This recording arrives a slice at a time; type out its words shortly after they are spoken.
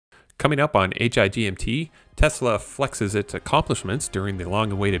Coming up on HIGMT, Tesla flexes its accomplishments during the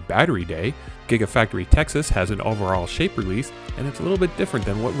long-awaited battery day, GigaFactory Texas has an overall shape release, and it's a little bit different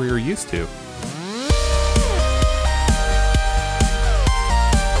than what we were used to.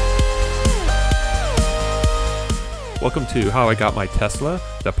 Welcome to How I Got My Tesla,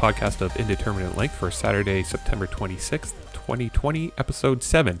 the podcast of indeterminate length for Saturday, September 26th, 2020, episode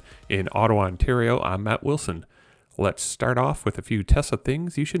 7. In Ottawa, Ontario, I'm Matt Wilson. Let's start off with a few Tesla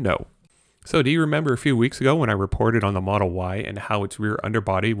things you should know. So do you remember a few weeks ago when I reported on the Model Y and how its rear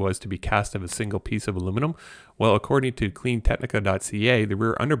underbody was to be cast of a single piece of aluminum? Well, according to cleantechnica.ca, the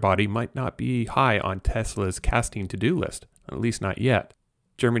rear underbody might not be high on Tesla's casting to-do list, at least not yet.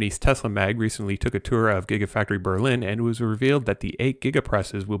 Germany's Tesla Mag recently took a tour of GigaFactory Berlin, and it was revealed that the 8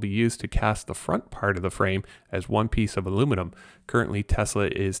 gigapresses will be used to cast the front part of the frame as one piece of aluminum. Currently, Tesla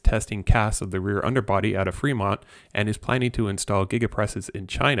is testing casts of the rear underbody out of Fremont and is planning to install gigapresses in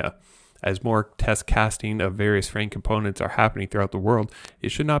China. As more test casting of various frame components are happening throughout the world, it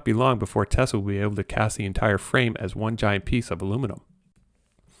should not be long before Tesla will be able to cast the entire frame as one giant piece of aluminum.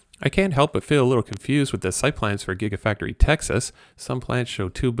 I can't help but feel a little confused with the site plans for GigaFactory Texas. Some plans show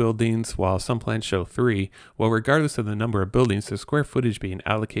 2 buildings, while some plans show 3. Well, regardless of the number of buildings, the square footage being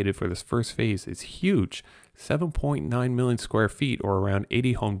allocated for this first phase is huge. 7.9 million square feet, or around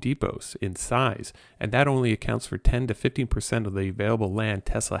 80 Home Depots in size, and that only accounts for 10 to 15% of the available land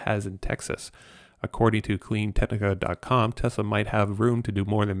Tesla has in Texas. According to cleantechnica.com, Tesla might have room to do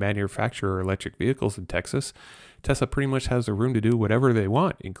more than manufacture electric vehicles in Texas. Tesla pretty much has the room to do whatever they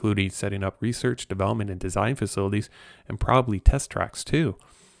want, including setting up research, development, and design facilities, and probably test tracks too.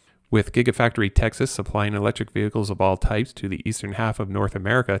 With GigaFactory Texas supplying electric vehicles of all types to the eastern half of North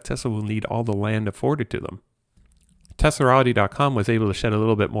America, Tesla will need all the land afforded to them. Teslarati.com was able to shed a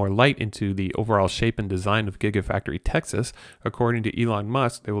little bit more light into the overall shape and design of GigaFactory Texas. According to Elon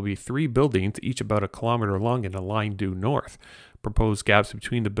Musk, there will be 3 buildings, each about 1 kilometer long in a line due north. Proposed gaps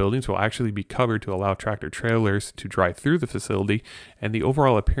between the buildings will actually be covered to allow tractor trailers to drive through the facility, and the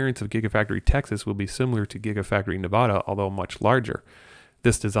overall appearance of GigaFactory Texas will be similar to GigaFactory Nevada, although much larger.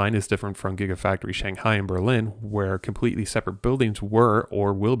 This design is different from GigaFactory Shanghai and Berlin, where completely separate buildings were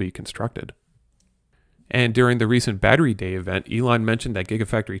or will be constructed. And during the recent Battery Day event, Elon mentioned that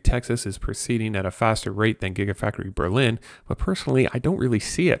GigaFactory Texas is proceeding at a faster rate than GigaFactory Berlin, but personally, I don't really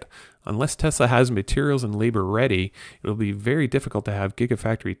see it. Unless Tesla has materials and labor ready, it will be very difficult to have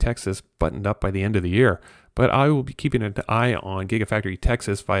GigaFactory Texas buttoned up by the end of the year. But I will be keeping an eye on GigaFactory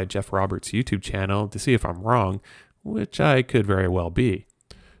Texas via Jeff Roberts' YouTube channel to see if I'm wrong, which I could very well be.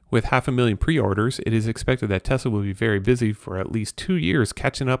 With 500,000 pre-orders, it is expected that Tesla will be very busy for at least 2 years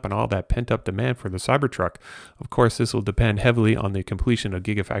catching up on all that pent-up demand for the Cybertruck. Of course, this will depend heavily on the completion of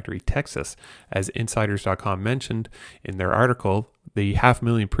GigaFactory Texas. As Insiders.com mentioned in their article, the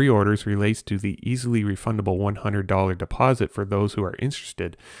 500,000 pre-orders relates to the easily refundable $100 deposit for those who are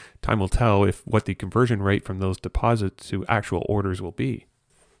interested. Time will tell what the conversion rate from those deposits to actual orders will be.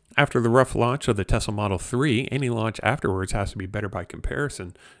 After the rough launch of the Tesla Model 3, any launch afterwards has to be better by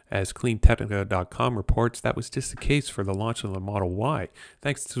comparison. As cleantechnica.com reports, that was just the case for the launch of the Model Y.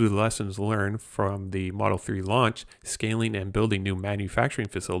 Thanks to the lessons learned from the Model 3 launch, scaling and building new manufacturing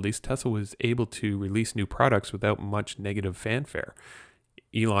facilities, Tesla was able to release new products without much negative fanfare.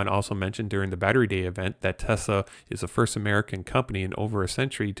 Elon also mentioned during the Battery Day event that Tesla is the first American company in over a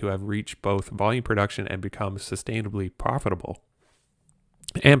century to have reached both volume production and become sustainably profitable.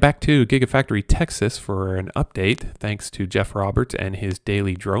 And back to GigaFactory Texas for an update. Thanks to Jeff Roberts and his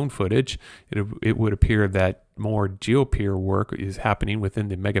daily drone footage, it would appear that more geopier work is happening within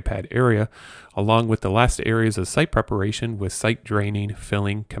the megapad area, along with the last areas of site preparation with site draining,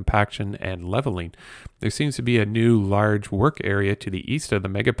 filling, compaction, and leveling. There seems to be a new large work area to the east of the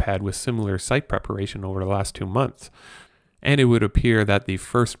megapad with similar site preparation over the last 2 months. And it would appear that the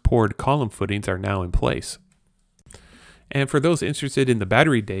first poured column footings are now in place. And for those interested in the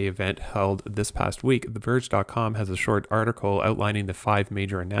Battery Day event held this past week, TheVerge.com has a short article outlining the 5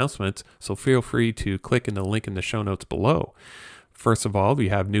 major announcements, so feel free to click in the link in the show notes below. First of all, we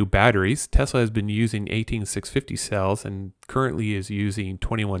have new batteries. Tesla has been using 18650 cells and currently is using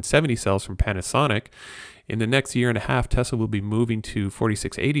 2170 cells from Panasonic. In the next year and a half, Tesla will be moving to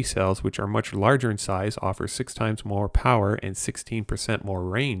 4680 cells, which are much larger in size, offer 6 times more power, and 16% more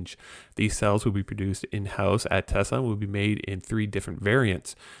range. These cells will be produced in-house at Tesla and will be made in 3 different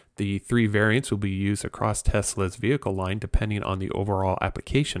variants. The 3 variants will be used across Tesla's vehicle line depending on the overall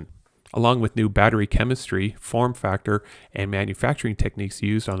application. Along with new battery chemistry, form factor, and manufacturing techniques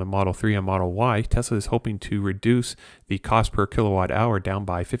used on the Model 3 and Model Y, Tesla is hoping to reduce the cost per kilowatt hour down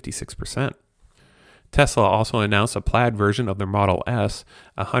by 56%. Tesla also announced a plaid version of their Model S,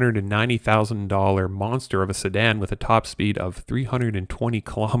 a $190,000 monster of a sedan with a top speed of 320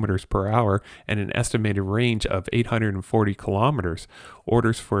 kilometers per hour and an estimated range of 840 kilometers.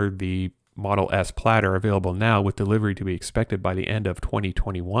 Orders for the Model S Plaid are available now, with delivery to be expected by the end of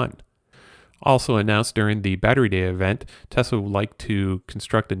 2021. Also announced during the Battery Day event, Tesla would like to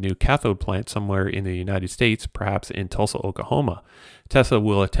construct a new cathode plant somewhere in the United States, perhaps in Tulsa, Oklahoma. Tesla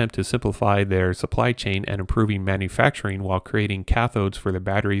will attempt to simplify their supply chain and improving manufacturing while creating cathodes for the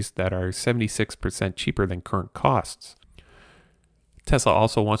batteries that are 76% cheaper than current costs. Tesla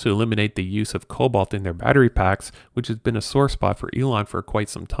also wants to eliminate the use of cobalt in their battery packs, which has been a sore spot for Elon for quite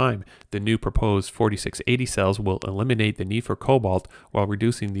some time. The new proposed 4680 cells will eliminate the need for cobalt while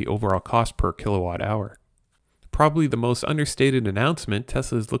reducing the overall cost per kilowatt hour. Probably the most understated announcement,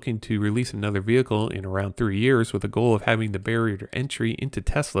 Tesla is looking to release another vehicle in around 3 years with a goal of having the barrier to entry into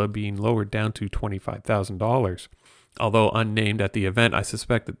Tesla being lowered down to $25,000. Although unnamed at the event, I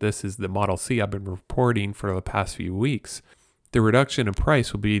suspect that this is the Model C I've been reporting for the past few weeks. The reduction in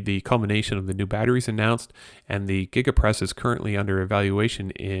price will be the culmination of the new batteries announced, and the Giga press is currently under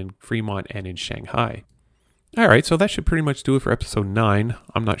evaluation in Fremont and in Shanghai. Alright, so that should pretty much do it for episode 9.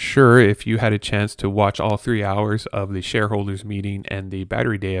 I'm not sure if you had a chance to watch all 3 hours of the shareholders meeting and the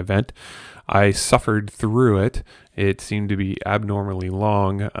Battery Day event. I suffered through it. It seemed to be abnormally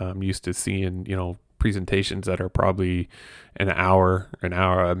long. I'm used to seeing, presentations that are probably an hour,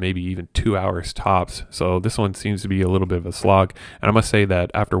 maybe even 2 hours tops. So this one seems to be a little bit of a slog. And I must say that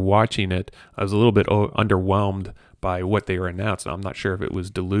after watching it, I was a little bit underwhelmed by what they were announced. I'm not sure if it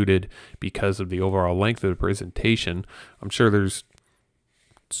was diluted because of the overall length of the presentation. I'm sure there's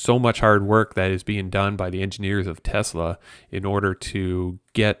so much hard work that is being done by the engineers of Tesla in order to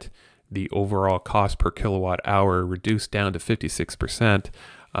get the overall cost per kilowatt hour reduced down to 56%.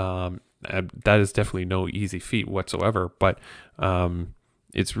 That is definitely no easy feat whatsoever, but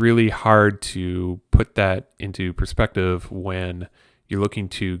it's really hard to put that into perspective when you're looking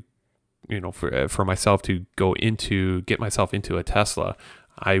to, for myself to get myself into a Tesla.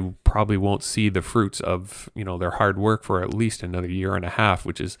 I probably won't see the fruits of, their hard work for at least another year and a half,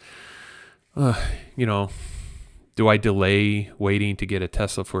 which is, do I delay waiting to get a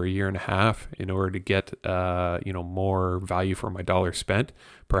Tesla for a year and a half in order to get, more value for my dollar spent?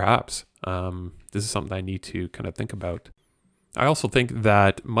 Perhaps. This is something I need to kind of think about. I also think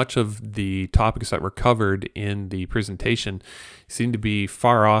that much of the topics that were covered in the presentation seem to be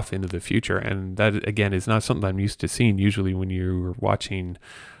far off into the future. And that, again, is not something I'm used to seeing. Usually when you're watching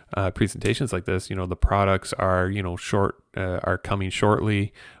presentations like this, the products are, are coming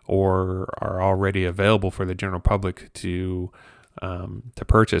shortly or are already available for the general public to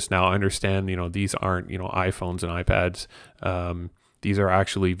purchase. Now, I understand, these aren't, iPhones and iPads. These are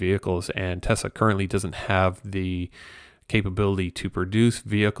actually vehicles, and Tesla currently doesn't have the capability to produce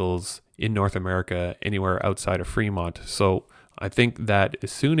vehicles in North America anywhere outside of Fremont. So I think that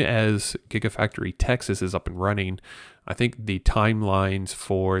as soon as GigaFactory Texas is up and running, I think the timelines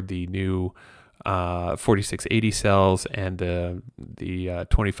for the new 4680 cells and the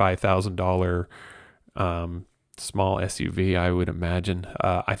 $25,000 small SUV, I would imagine.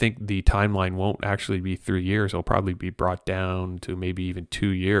 I think the timeline won't actually be 3 years. It'll probably be brought down to maybe even 2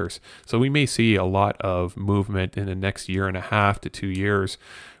 years. So we may see a lot of movement in the next year and a half to 2 years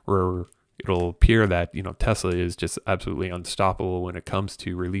where it'll appear that, Tesla is just absolutely unstoppable when it comes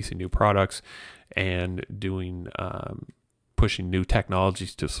to releasing new products and doing pushing new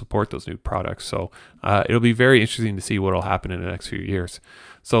technologies to support those new products. So it'll be very interesting to see what will happen in the next few years.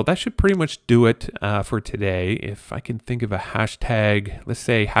 So that should pretty much do it for today. If I can think of a hashtag, let's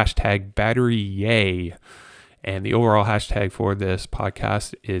say hashtag battery yay. And the overall hashtag for this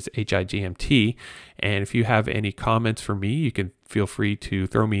podcast is HIGMT. And if you have any comments for me, you can feel free to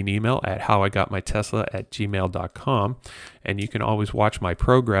throw me an email at howigotmytesla@gmail.com. And you can always watch my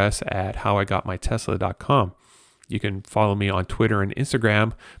progress at howigotmytesla.com. You can follow me on Twitter and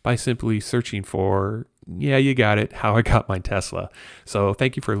Instagram by simply searching for, yeah, you got it, How I Got My Tesla. So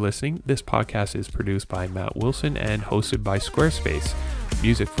thank you for listening. This podcast is produced by Matt Wilson and hosted by Squarespace.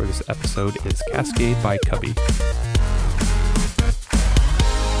 Music for this episode is Cascade by Cubby.